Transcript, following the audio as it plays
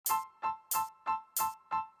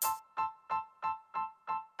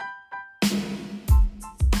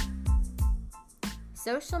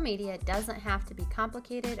Social media doesn't have to be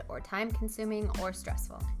complicated or time-consuming or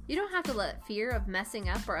stressful. You don't have to let fear of messing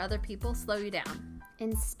up or other people slow you down.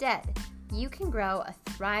 Instead, you can grow a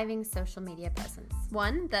thriving social media presence.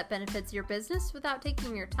 One that benefits your business without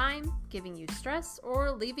taking your time, giving you stress, or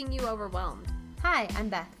leaving you overwhelmed. Hi, I'm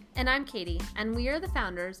Beth. And I'm Katie, and we are the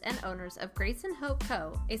founders and owners of Grace and Hope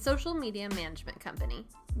Co., a social media management company.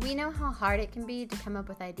 We know how hard it can be to come up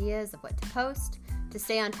with ideas of what to post, to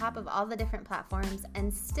stay on top of all the different platforms,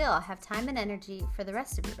 and still have time and energy for the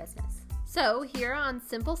rest of your business. So here on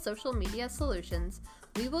Simple Social Media Solutions,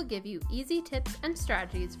 we will give you easy tips and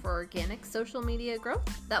strategies for organic social media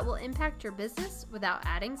growth that will impact your business without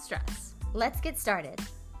adding stress. Let's get started.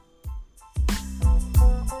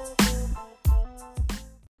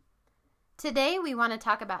 Today, we want to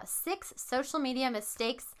talk about 6 social media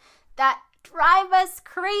mistakes that drive us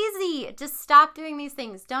crazy. Just stop doing these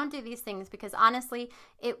things. Don't do these things because honestly,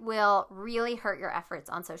 it will really hurt your efforts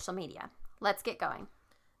on social media. Let's get going.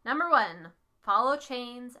 Number 1, follow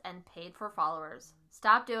chains and paid for followers.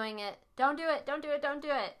 Stop doing it. Don't do it. Don't do it. Don't do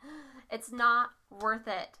it. It's not worth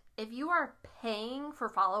it. If you are paying for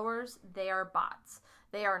followers, they are bots.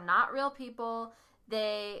 They are not real people.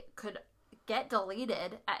 They could get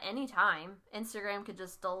deleted at any time. Instagram could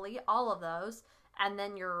just delete all of those, and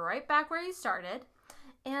then you're right back where you started.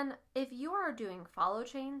 And if you are doing follow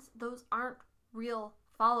chains, those aren't real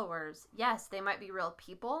followers. Yes, they might be real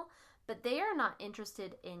people, but they are not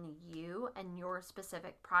interested in you and your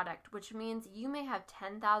specific product, which means you may have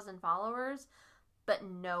 10,000 followers, but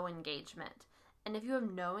no engagement. And if you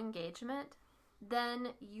have no engagement, then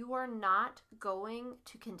you are not going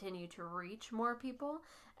to continue to reach more people,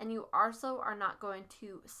 and you also are not going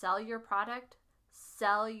to sell your product,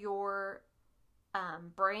 sell your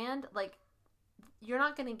brand. Like, you're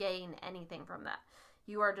not going to gain anything from that.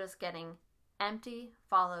 You are just getting empty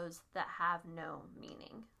follows that have no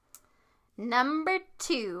meaning. Number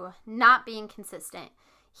 2, not being consistent.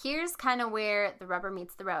 Here's kind of where the rubber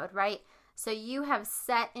meets the road, right? So you have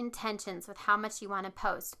set intentions with how much you want to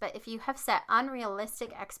post, but if you have set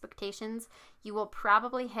unrealistic expectations, you will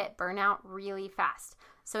probably hit burnout really fast.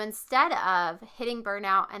 So instead of hitting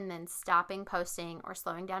burnout and then stopping posting or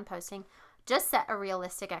slowing down posting, just set a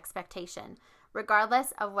realistic expectation,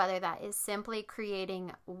 regardless of whether that is simply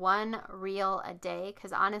creating 1 reel a day,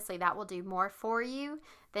 because honestly, that will do more for you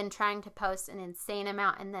than trying to post an insane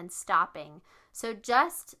amount and then stopping. So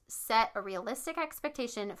just set a realistic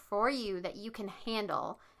expectation for you that you can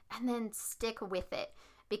handle and then stick with it,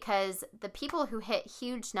 because the people who hit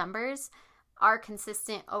huge numbers are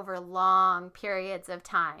consistent over long periods of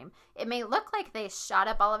time. It may look like they shot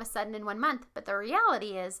up all of a sudden in 1 month, but the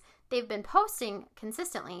reality is they've been posting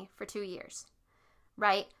consistently for 2 years,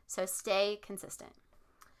 right? So stay consistent.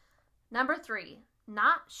 Number 3,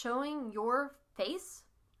 not showing your face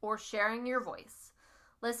or sharing your voice.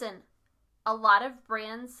 Listen, a lot of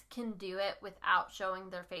brands can do it without showing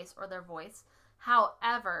their face or their voice.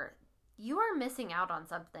 However, you are missing out on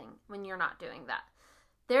something when you're not doing that.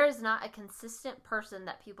 There is not a consistent person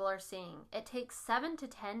that people are seeing. It takes 7 to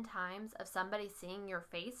 10 times of somebody seeing your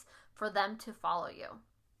face for them to follow you.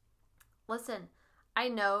 Listen, I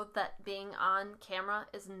know that being on camera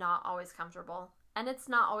is not always comfortable and it's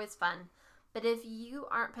not always fun. But if you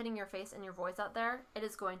aren't putting your face and your voice out there, it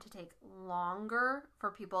is going to take longer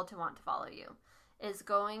for people to want to follow you. It is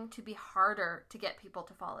going to be harder to get people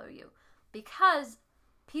to follow you because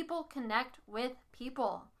people connect with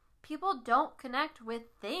people. People don't connect with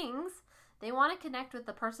things. They want to connect with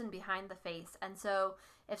the person behind the face. And so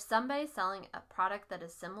if somebody's selling a product that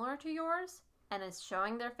is similar to yours and is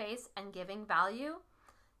showing their face and giving value,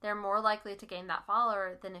 they're more likely to gain that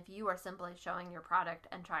follower than if you are simply showing your product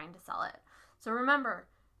and trying to sell it. So remember,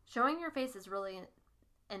 showing your face is really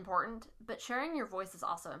important, but sharing your voice is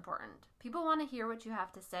also important. People want to hear what you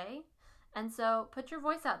have to say, and so put your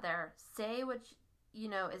voice out there. Say what you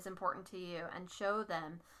know is important to you and show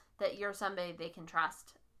them that you're somebody they can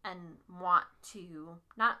trust and want to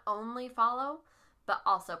not only follow, but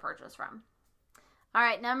also purchase from. All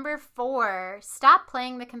right, number 4, stop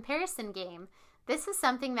playing the comparison game. This is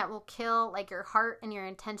something that will kill like your heart and your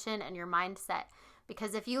intention and your mindset.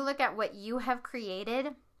 Because if you look at what you have created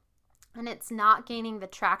and it's not gaining the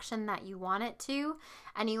traction that you want it to,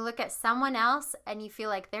 and you look at someone else and you feel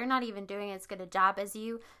like they're not even doing as good a job as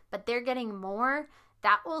you, but they're getting more,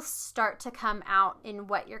 that will start to come out in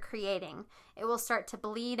what you're creating. It will start to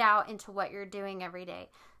bleed out into what you're doing every day.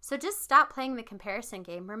 So just stop playing the comparison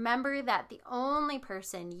game. Remember that the only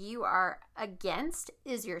person you are against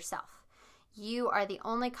is yourself. You are the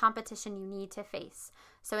only competition you need to face.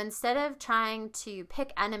 So instead of trying to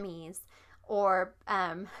pick enemies or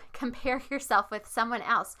compare yourself with someone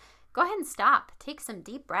else, go ahead and stop. Take some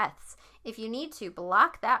deep breaths. If you need to,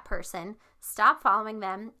 block that person, stop following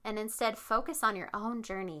them, and instead focus on your own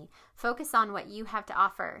journey. Focus on what you have to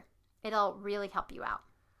offer. It'll really help you out.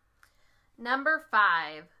 Number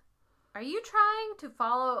 5, are you trying to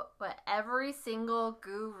follow what every single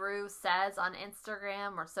guru says on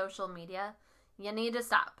Instagram or social media? You need to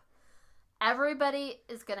stop. Everybody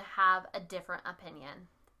is going to have a different opinion.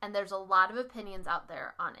 And there's a lot of opinions out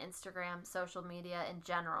there on Instagram, social media in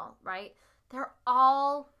general, right? They're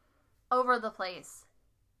all over the place.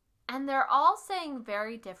 And they're all saying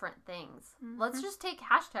very different things. Mm-hmm. Let's just take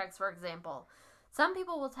hashtags, for example. Some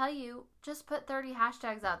people will tell you, just put 30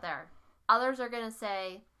 hashtags out there. Others are going to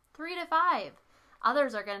say 3 to 5.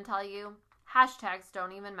 Others are going to tell you, hashtags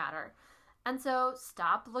don't even matter. And so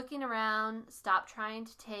stop looking around, stop trying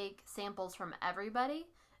to take samples from everybody,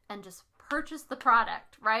 and just purchase the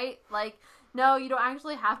product, right? Like, no, you don't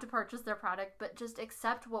actually have to purchase their product, but just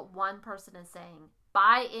accept what one person is saying.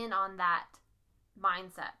 Buy in on that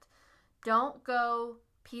mindset. Don't go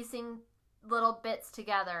piecing little bits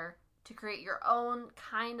together to create your own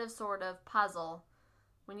kind of sort of puzzle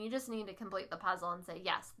when you just need to complete the puzzle and say,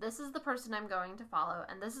 yes, this is the person I'm going to follow,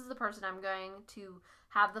 and this is the person I'm going to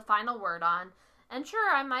have the final word on. And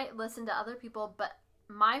sure, I might listen to other people, but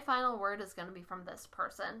my final word is going to be from this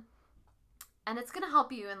person. And it's going to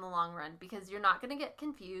help you in the long run because you're not going to get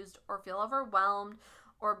confused or feel overwhelmed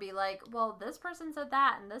or be like, well, this person said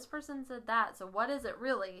that and this person said that. So what is it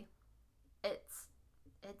really?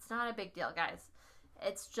 It's not a big deal, guys.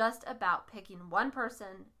 It's just about picking one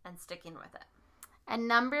person and sticking with it. And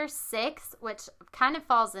number 6, which kind of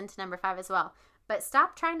falls into number 5 as well, but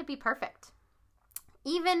stop trying to be perfect.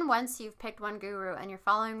 Even once you've picked one guru and you're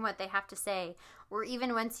following what they have to say, or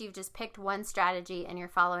even once you've just picked one strategy and you're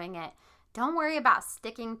following it, don't worry about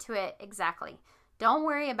sticking to it exactly. Don't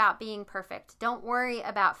worry about being perfect. Don't worry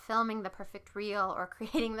about filming the perfect reel or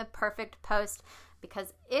creating the perfect post,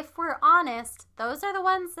 because if we're honest, those are the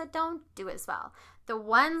ones that don't do as well. The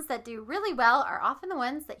ones that do really well are often the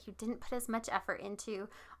ones that you didn't put as much effort into,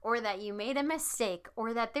 or that you made a mistake,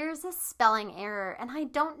 or that there's a spelling error, and I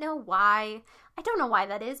don't know why. I don't know why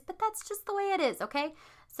that is, but that's just the way it is, okay?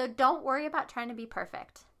 So don't worry about trying to be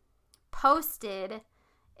perfect. Posted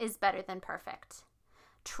is better than perfect.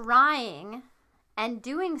 Trying and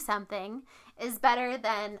doing something is better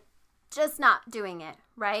than just not doing it,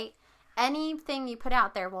 right? Anything you put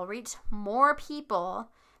out there will reach more people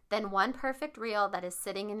than one perfect reel that is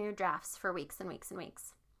sitting in your drafts for weeks and weeks and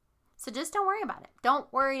weeks. So just don't worry about it.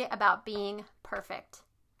 Don't worry about being perfect.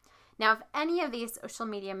 Now, if any of these social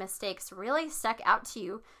media mistakes really stuck out to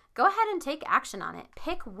you, go ahead and take action on it.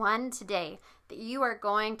 Pick one today that you are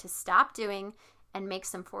going to stop doing and make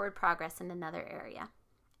some forward progress in another area.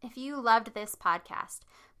 If you loved this podcast,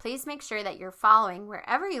 please make sure that you're following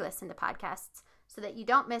wherever you listen to podcasts so that you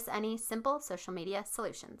don't miss any simple social media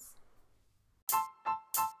solutions.